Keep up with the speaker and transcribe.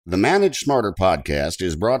The Manage Smarter podcast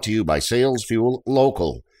is brought to you by Sales Fuel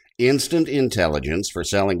Local, instant intelligence for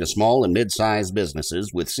selling to small and mid-sized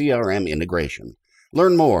businesses with CRM integration.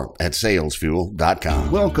 Learn more at salesfuel.com.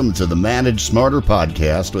 Welcome to the Manage Smarter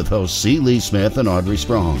podcast with hosts C. Lee Smith and Audrey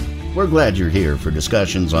Strong. We're glad you're here for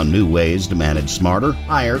discussions on new ways to manage smarter,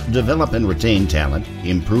 hire, develop and retain talent,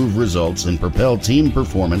 improve results, and propel team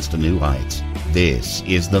performance to new heights. This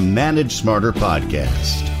is the Manage Smarter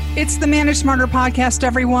podcast. It's the Manage Smarter podcast,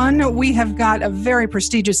 everyone. We have got a very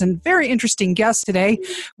prestigious and very interesting guest today.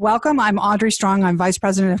 Welcome. I'm Audrey Strong. I'm Vice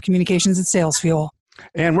President of Communications at Sales Fuel.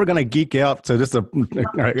 And we're going to geek out. So this is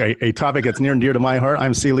a topic that's near and dear to my heart.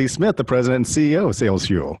 I'm C. Lee Smith, the President and CEO of Sales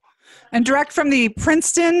Fuel. And direct from the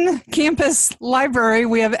Princeton campus library,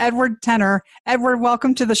 we have Edward Tenner. Edward,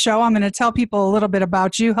 welcome to the show. I'm going to tell people a little bit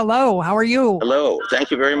about you. Hello, how are you? Hello,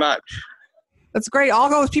 thank you very much. That's great. All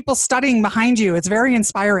those people studying behind you. It's very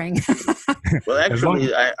inspiring. Well,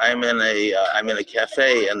 actually, I'm in a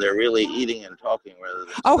cafe, and they're really eating and talking rather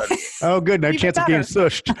than studying. Oh, good. No chance of being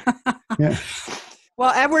sushed. Yeah.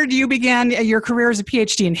 Well, Edward, you began your career as a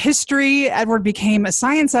PhD in history. Edward became a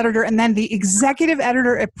science editor and then the executive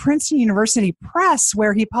editor at Princeton University Press,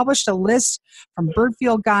 where he published a list from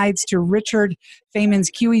Birdfield Guides to Richard Feynman's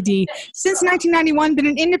QED. Since 1991, been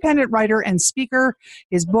an independent writer and speaker.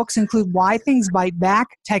 His books include Why Things Bite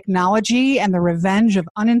Back, Technology, and the Revenge of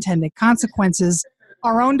Unintended Consequences,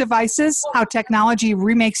 Our Own Devices, How Technology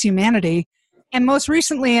Remakes Humanity, and most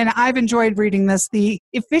recently, and I've enjoyed reading this, The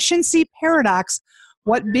Efficiency Paradox,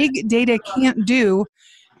 What Big Data Can't Do.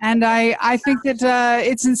 And I think that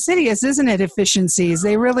it's insidious, isn't it, efficiencies?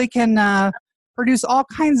 They really can produce all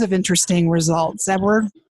kinds of interesting results. Edward,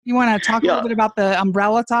 you want to talk a little bit about the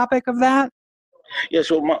umbrella topic of that? Yeah,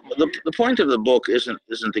 so the point of the book isn't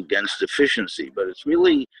against efficiency, but it's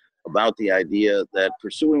really about the idea that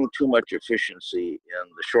pursuing too much efficiency in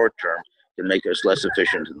the short term can make us less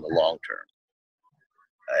efficient in the long term.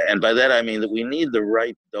 And by that, I mean that we need the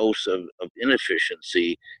right dose of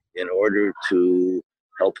inefficiency in order to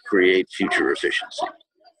help create future efficiency.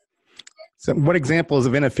 So what examples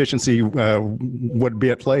of inefficiency would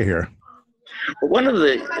be at play here? One of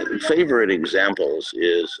the favorite examples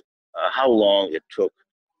is how long it took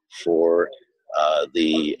for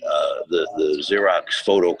the Xerox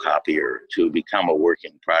photocopier to become a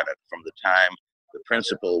working product from the time the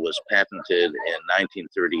principle was patented in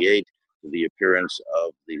 1938 to the appearance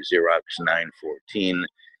of the Xerox 914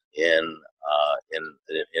 in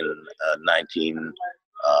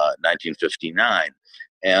 1959.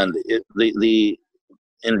 And the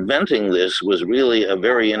inventing this was really a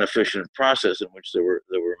very inefficient process in which there were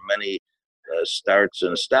many starts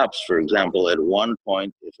and stops. For example, at one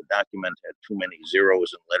point, if a document had too many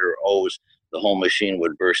zeros and letter O's, the whole machine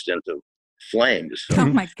would burst into flames. So oh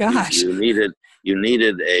my gosh! You needed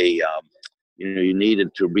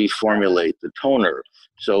to reformulate the toner.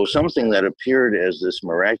 So something that appeared as this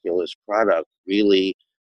miraculous product really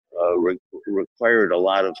required a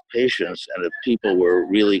lot of patience. And if people were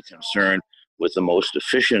really concerned with the most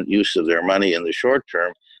efficient use of their money in the short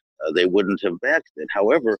term, they wouldn't have backed it.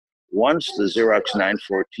 However, once the Xerox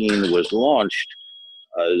 914 was launched,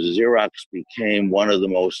 Xerox became one of the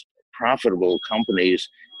most profitable companies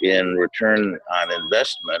in return on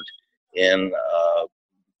investment in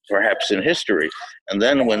perhaps in history. And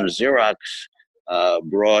then when Xerox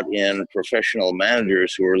brought in professional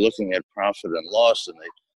managers who were looking at profit and loss, and they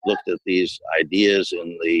looked at these ideas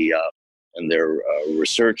in their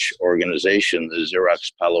research organization, the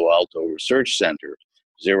Xerox Palo Alto Research Center,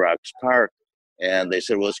 Xerox PARC, and they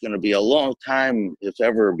said, well, it's going to be a long time, if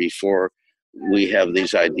ever, before we have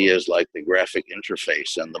these ideas like the graphic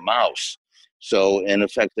interface and the mouse. So in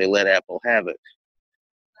effect, they let Apple have it,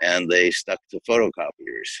 and they stuck to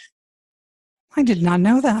photocopiers. I did not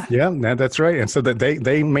know that. Yeah, that's right. And so that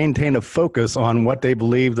they maintain a focus on what they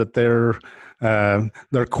believe that their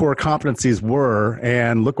core competencies were,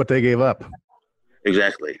 and look what they gave up.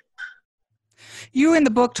 Exactly. You in the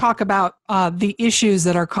book talk about the issues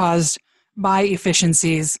that are caused by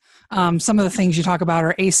efficiencies. Some of the things you talk about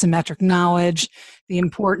are asymmetric knowledge, the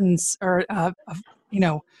importance of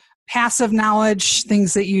passive knowledge,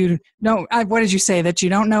 things that you don't, what did you say, that you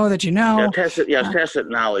don't know that you know? Tacit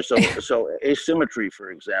knowledge. So asymmetry,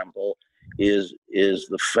 for example, is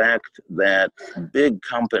the fact that big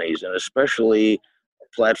companies, and especially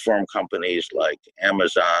platform companies like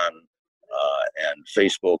Amazon and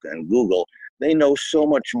Facebook and Google, they know so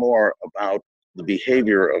much more about the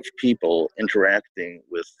behavior of people interacting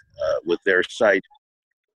with their site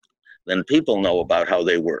than people know about how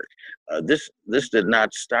they work. This did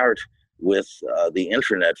not start with the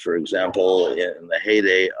internet, for example, in the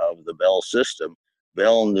heyday of the Bell system.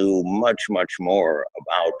 Bell knew much, much more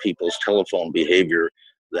about people's telephone behavior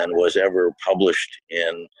than was ever published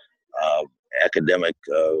in academic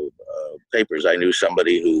papers. I knew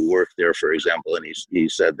somebody who worked there, for example, and he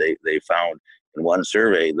said they found in one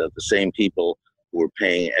survey that the same people who were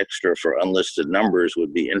paying extra for unlisted numbers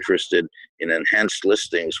would be interested in enhanced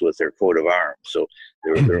listings with their coat of arms. So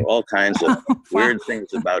there are all kinds of weird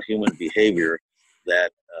things about human behavior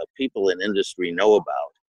that people in industry know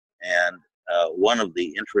about. And one of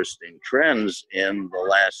the interesting trends in the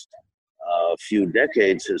last few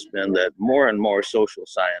decades has been that more and more social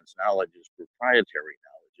science knowledge is proprietary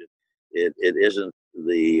knowledge. It isn't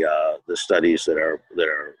the studies that are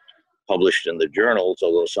published in the journals,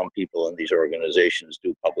 although some people in these organizations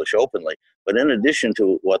do publish openly. But in addition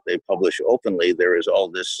to what they publish openly, there is all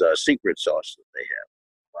this secret sauce that they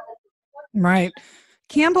have. Right.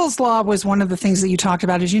 Campbell's Law was one of the things that you talked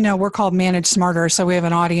about. As you know, we're called Manage Smarter, so we have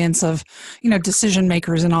an audience of, decision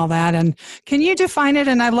makers and all that. And can you define it?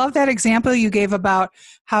 And I love that example you gave about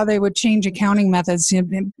how they would change accounting methods,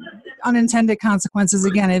 unintended consequences.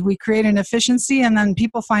 Again, if we create an efficiency and then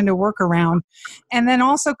people find a workaround. And then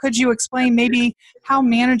also, could you explain maybe how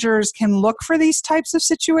managers can look for these types of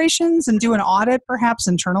situations and do an audit perhaps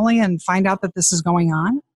internally and find out that this is going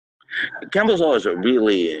on? Campbell's Law is a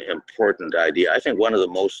really important idea. I think one of the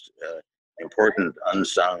most important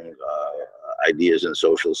unsung ideas in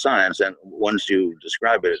social science. And once you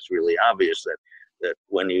describe it, it's really obvious that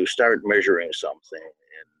when you start measuring something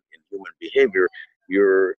in human behavior,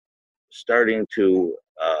 you're starting to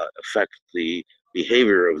affect the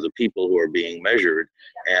behavior of the people who are being measured,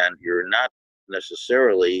 and you're not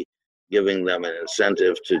necessarily giving them an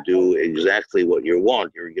incentive to do exactly what you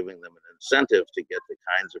want. You're giving them an incentive to get the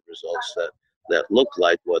kinds of results that look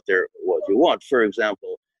like what you want. For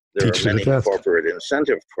example, there are many corporate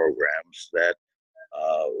incentive programs that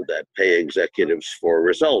pay executives for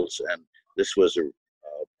results, and this was a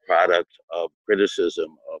product of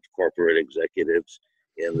criticism of corporate executives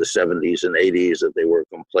in the 70s and 80s, that they were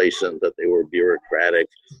complacent, that they were bureaucratic,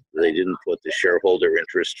 they didn't put the shareholder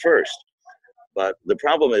interest first. But the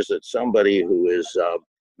problem is that somebody who is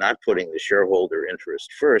not putting the shareholder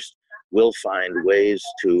interest first will find ways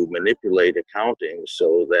to manipulate accounting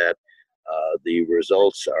so that the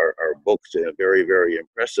results are booked very, very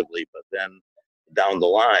impressively, but then down the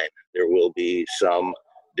line, there will be some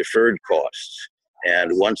deferred costs.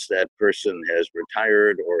 And once that person has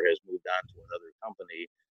retired or has moved on to another company,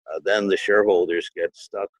 then the shareholders get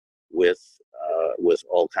stuck with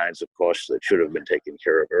all kinds of costs that should have been taken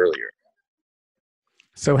care of earlier.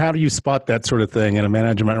 So how do you spot that sort of thing in a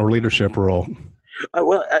management or leadership role?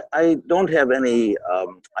 Well, I don't have any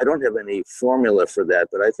formula for that,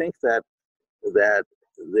 but I think that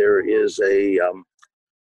there is a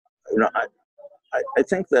I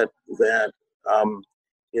think that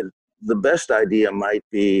the best idea might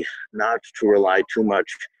be not to rely too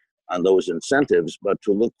much on those incentives, but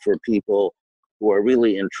to look for people who are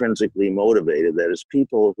really intrinsically motivated. That is,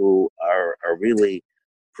 people who are really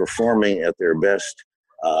performing at their best,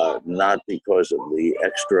 not because of the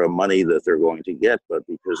extra money that they're going to get, but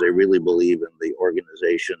because they really believe in the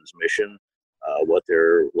organization's mission, what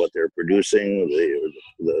they're producing,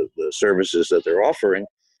 the services that they're offering.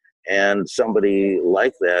 And somebody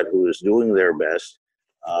like that who is doing their best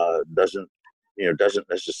doesn't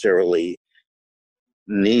necessarily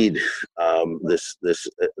need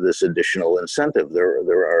this additional incentive. There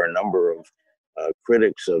are a number of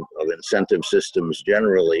critics of incentive systems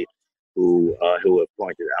generally who have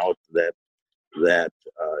pointed out that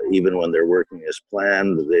even when they're working as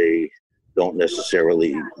planned, they don't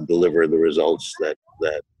necessarily deliver the results that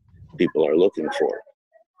people are looking for.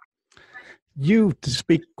 You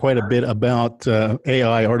speak quite a bit about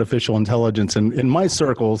AI, artificial intelligence, and in my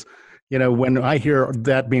circles, when I hear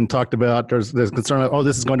that being talked about, there's concern of,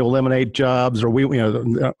 this is going to eliminate jobs, or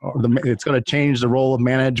it's going to change the role of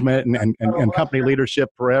management and company leadership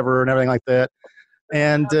forever and everything like that.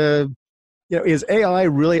 And is AI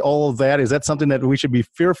really all of that? Is that something that we should be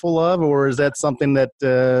fearful of, or is that something that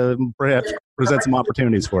perhaps presents some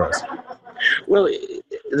opportunities for us? Well,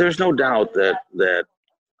 there's no doubt that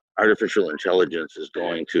artificial intelligence is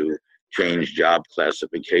going to change job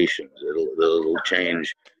classifications. It'll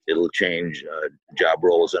change job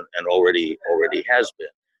roles, and already has been.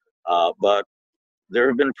 But there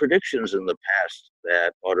have been predictions in the past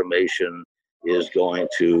that automation is going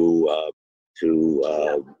to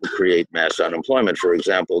create mass unemployment. For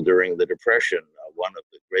example, during the Depression, one of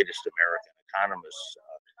the greatest American economists,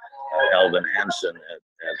 Alvin Hansen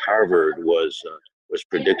at Harvard, was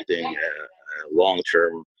predicting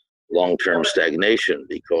long-term stagnation,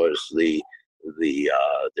 because the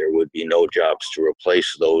there would be no jobs to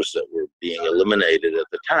replace those that were being eliminated at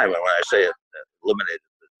the time. And when I say eliminated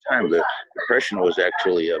at the time, the Depression was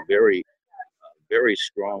actually a very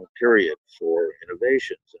strong period for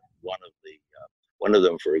innovations. And one of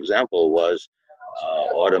them, for example, was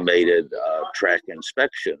automated track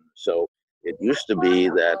inspection. So it used to be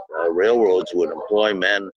that railroads would employ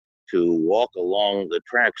men to walk along the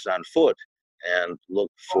tracks on foot and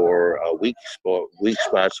look for weak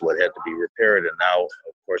spots, what had to be repaired. And now,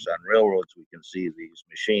 of course, on railroads, we can see these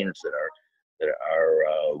machines that are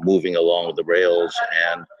moving along the rails,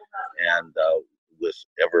 and with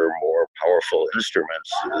ever more powerful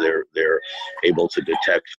instruments, they're able to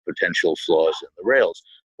detect potential flaws in the rails.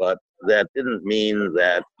 But that didn't mean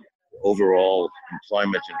that overall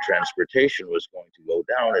employment in transportation was going to go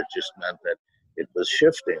down. It just meant that it was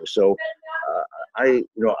shifting. So I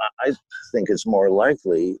think it's more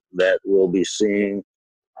likely that we'll be seeing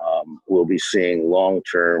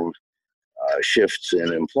long-term shifts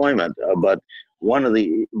in employment. But one of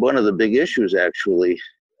the big issues, actually,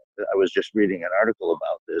 I was just reading an article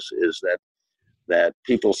about this, is that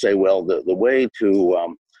people say, well, the way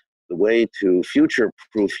to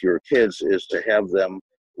future-proof your kids is to have them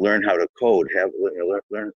learn how to code,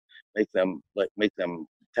 make them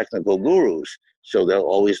technical gurus, so they'll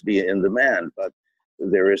always be in demand. But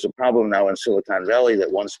there is a problem now in Silicon Valley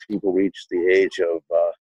that once people reach the age of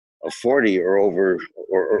 40 or over,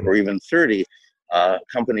 or even 30,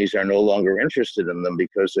 companies are no longer interested in them,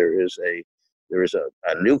 because there is a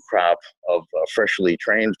new crop of freshly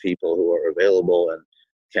trained people who are available and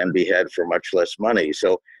can be had for much less money.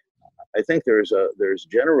 So I think there's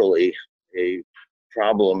generally a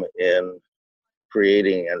problem in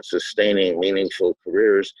creating and sustaining meaningful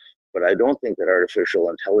careers, but I don't think that artificial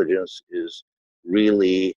intelligence is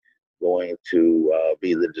really going to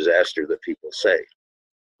be the disaster that people say.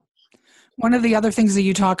 One of the other things that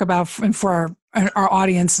you talk about for our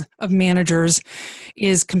audience of managers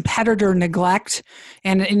is competitor neglect.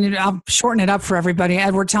 And I'll shorten it up for everybody.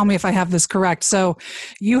 Edward, tell me if I have this correct. So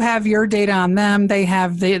you have your data on them, they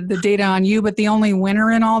have the data on you, but the only winner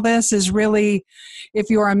in all this is really if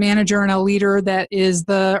you're a manager and a leader that is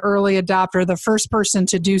the early adopter, the first person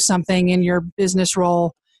to do something in your business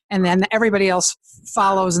role, and then everybody else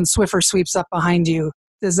follows and Swiffer sweeps up behind you.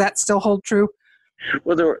 Does that still hold true?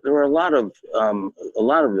 Well, there are a lot of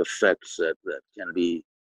effects that can be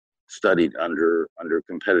studied under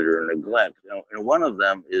competitor neglect. And one of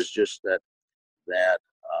them is just that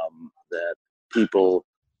people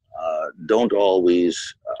aren't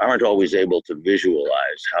always able to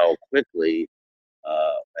visualize how quickly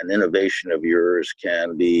an innovation of yours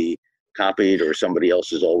can be copied, or somebody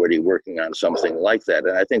else is already working on something like that.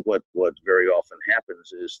 And I think what very often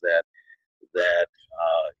happens is that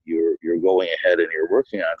you're going ahead and you're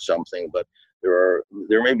working on something, but there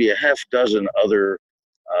may be a half dozen other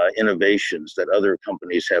innovations that other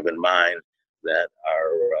companies have in mind that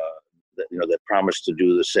promise to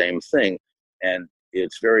do the same thing, and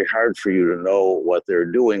it's very hard for you to know what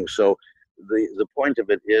they're doing. So the point of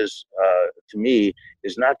it is, to me,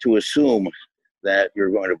 is not to assume that you're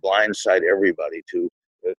going to blindside everybody. To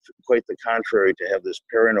quite the contrary, to have this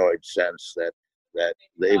paranoid sense that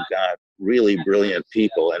they've got really brilliant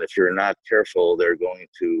people, and if you're not careful, they're going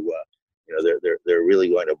to, they're really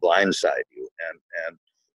going to blindside you.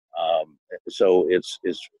 So this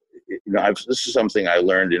is something I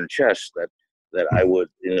learned in chess, that I would,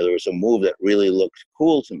 there was a move that really looked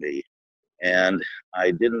cool to me, and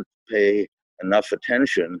I didn't pay enough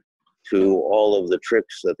attention to all of the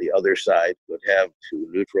tricks that the other side would have to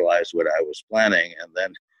neutralize what I was planning, and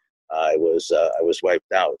then I was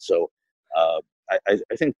wiped out. So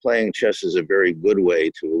I think playing chess is a very good way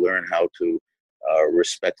to learn how to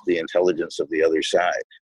respect the intelligence of the other side.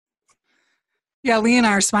 Yeah, Lee and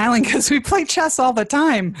I are smiling because we play chess all the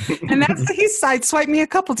time, and he's sideswiped me a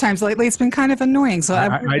couple times lately. It's been kind of annoying. So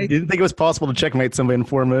I didn't think it was possible to checkmate somebody in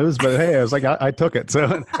 4 moves, but hey, I was like, I took it.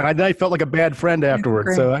 So and I felt like a bad friend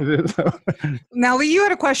afterwards. Now, Lee, you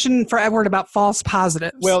had a question for Edward about false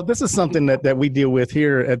positives. Well, this is something that we deal with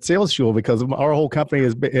here at Sales Fuel, because our whole company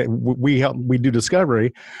is we do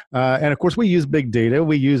discovery, and of course we use big data,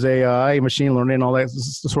 we use AI, machine learning, all that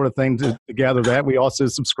sort of thing to gather that. We also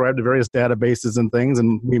subscribe to various databases and things,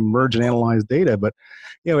 and we merge and analyze data. But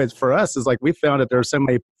it's for us, is like we found that there are so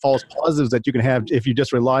many false positives that you can have if you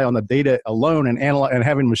just rely on the data alone and analyze, and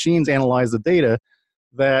having machines analyze the data,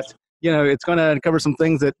 that it's going to uncover some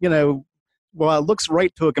things that while it looks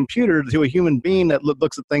right to a computer, to a human being that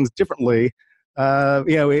looks at things differently,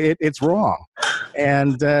 it's wrong.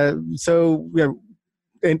 And so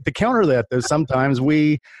and to counter that, though, sometimes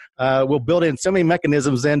we will build in so many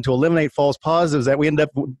mechanisms then to eliminate false positives that we end up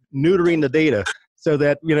neutering the data so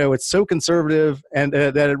that, it's so conservative and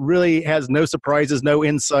that it really has no surprises, no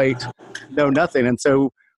insight, no nothing. And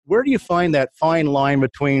so where do you find that fine line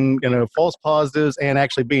between, false positives and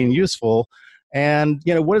actually being useful? And,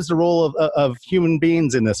 what is the role of human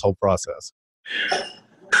beings in this whole process?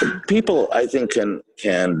 People, I think,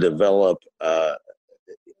 can develop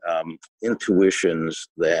intuitions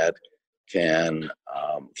that can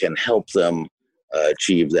help them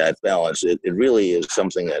achieve that balance. It really is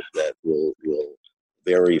something that will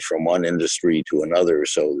vary from one industry to another.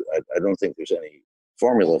 So I don't think there's any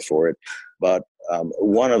formula for it. But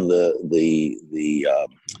one of the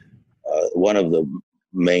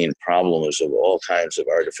main problems of all kinds of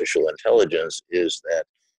artificial intelligence is that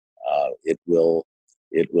it will,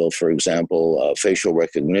 for example, facial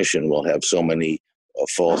recognition will have so many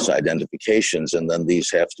false identifications, and then these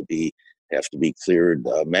have to be cleared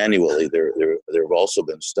manually. There have also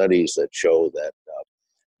been studies that show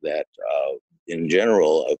that in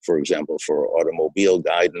general, for example, for automobile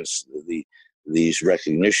guidance, these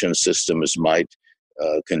recognition systems might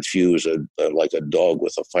confuse like a dog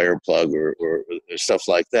with a fire plug or stuff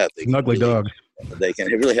like that. An ugly dog. They can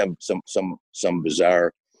really have some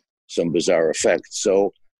bizarre effects.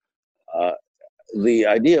 So the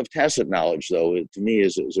idea of tacit knowledge, though, to me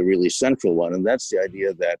is a really central one, and that's the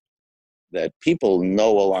idea that people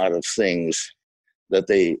know a lot of things that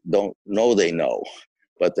they don't know they know,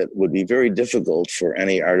 but that would be very difficult for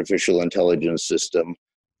any artificial intelligence system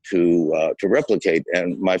to replicate.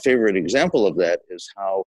 And my favorite example of that is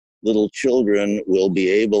how little children will be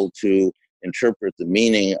able to interpret the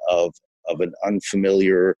meaning of an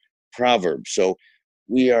unfamiliar proverb. So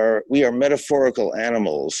we are metaphorical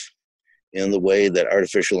animals in the way that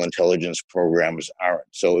artificial intelligence programs aren't.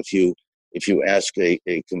 So if you ask a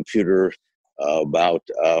computer about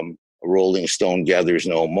a rolling stone gathers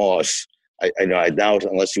no moss, I doubt,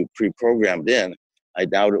 unless you pre-programmed in, I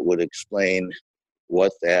doubt it would explain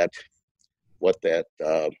what that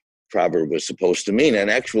proverb was supposed to mean. And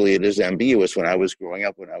actually it is ambiguous. When I was growing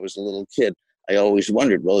up, when I was a little kid, I always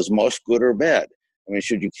wondered, well, is moss good or bad? I mean,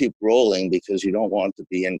 should you keep rolling because you don't want to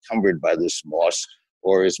be encumbered by this moss,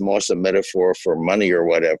 or is moss a metaphor for money or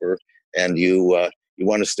whatever, and you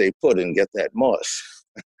want to stay put and get that moss?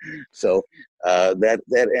 So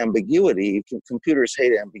that ambiguity, computers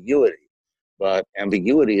hate ambiguity, but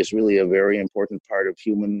ambiguity is really a very important part of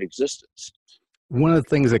human existence. One of the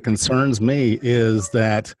things that concerns me is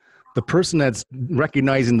that the person that's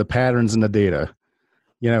recognizing the patterns in the data,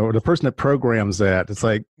 or the person that programs that, it's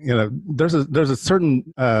like, there's a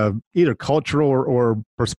certain either cultural or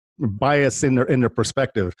bias in their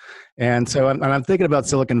perspective. And so I'm thinking about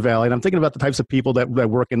Silicon Valley, and I'm thinking about the types of people that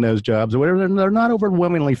work in those jobs or whatever. They're not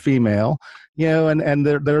overwhelmingly female, and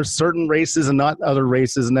there are certain races and not other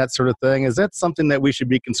races and that sort of thing. Is that something that we should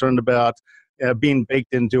be concerned about being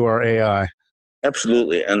baked into our AI?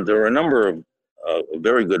 Absolutely. And there are a number of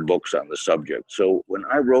very good books on the subject. So when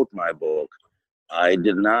I wrote my book, I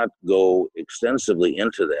did not go extensively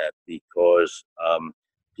into that because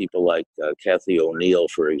people like Cathy O'Neil,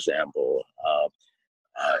 for example,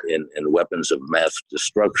 in Weapons of Mass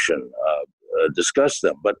Destruction, discuss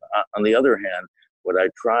them. But on the other hand, what I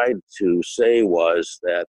tried to say was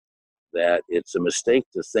that it's a mistake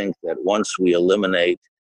to think that once we eliminate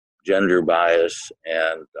gender bias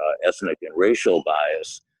and ethnic and racial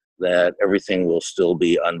bias, that everything will still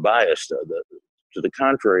be unbiased. To the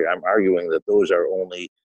contrary, I'm arguing that those are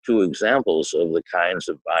only two examples of the kinds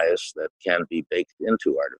of bias that can be baked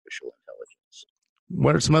into artificial intelligence.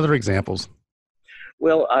 What are some other examples?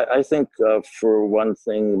 Well, I think for one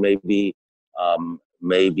thing, maybe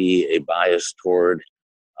a bias toward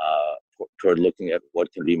looking at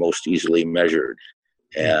what can be most easily measured,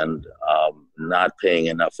 and not paying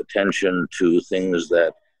enough attention to things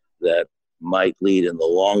that might lead in the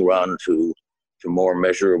long run to more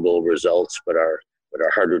measurable results, but are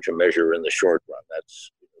harder to measure in the short run.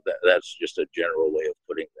 That's just a general way of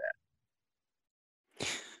putting that.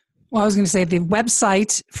 Well, I was going to say the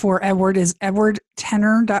website for Edward is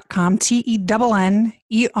edwardtenner.com, TENNER.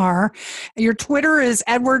 Your Twitter is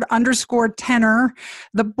Edward_Tenner.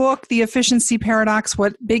 The book, The Efficiency Paradox,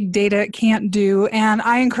 What Big Data Can't Do. And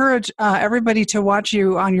I encourage everybody to watch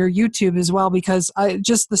you on your YouTube as well, because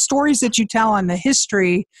just the stories that you tell and the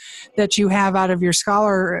history that you have out of your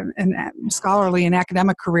scholarly and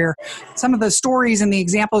academic career, some of the stories and the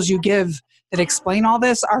examples you give that explain all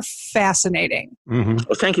this are fascinating. Mm-hmm.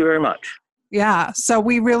 Well, thank you very much. Yeah. So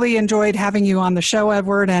we really enjoyed having you on the show,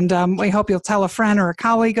 Edward, and we hope you'll tell a friend or a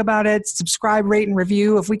colleague about it. Subscribe, rate, and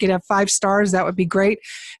review. If we could have 5 stars, that would be great.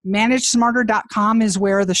 ManageSmarter.com is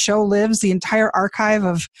where the show lives. The entire archive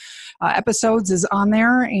of episodes is on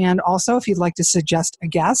there. And also, if you'd like to suggest a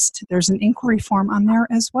guest, there's an inquiry form on there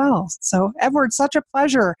as well. So, Edward, such a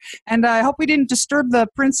pleasure. And I hope we didn't disturb the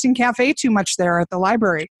Princeton Cafe too much there at the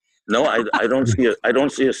library. No, I don't see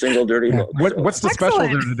a single dirty book. What's the special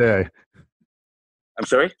there today? I'm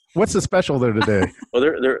sorry? What's the special there today? Well,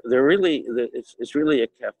 they're really, it's really a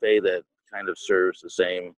cafe that kind of serves the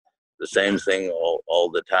same thing all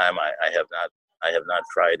the time. I have not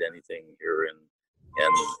tried anything here in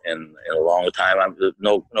a long time.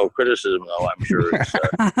 No criticism though. I'm sure it's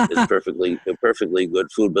perfectly good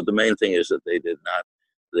food. But the main thing is that they did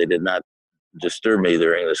not disturb me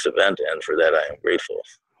during this event, and for that I am grateful.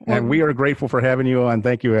 And we are grateful for having you on.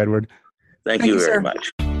 Thank you, Edward. Thank you very much.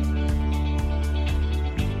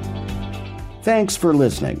 Thanks for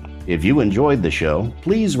listening. If you enjoyed the show,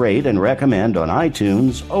 please rate and recommend on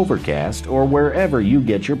iTunes, Overcast, or wherever you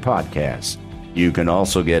get your podcasts. You can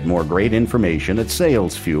also get more great information at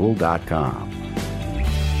salesfuel.com.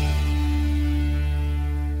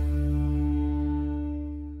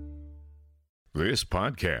 This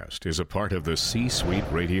podcast is a part of the C-Suite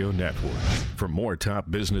Radio Network. For more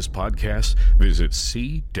top business podcasts, visit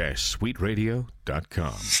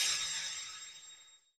c-suiteradio.com.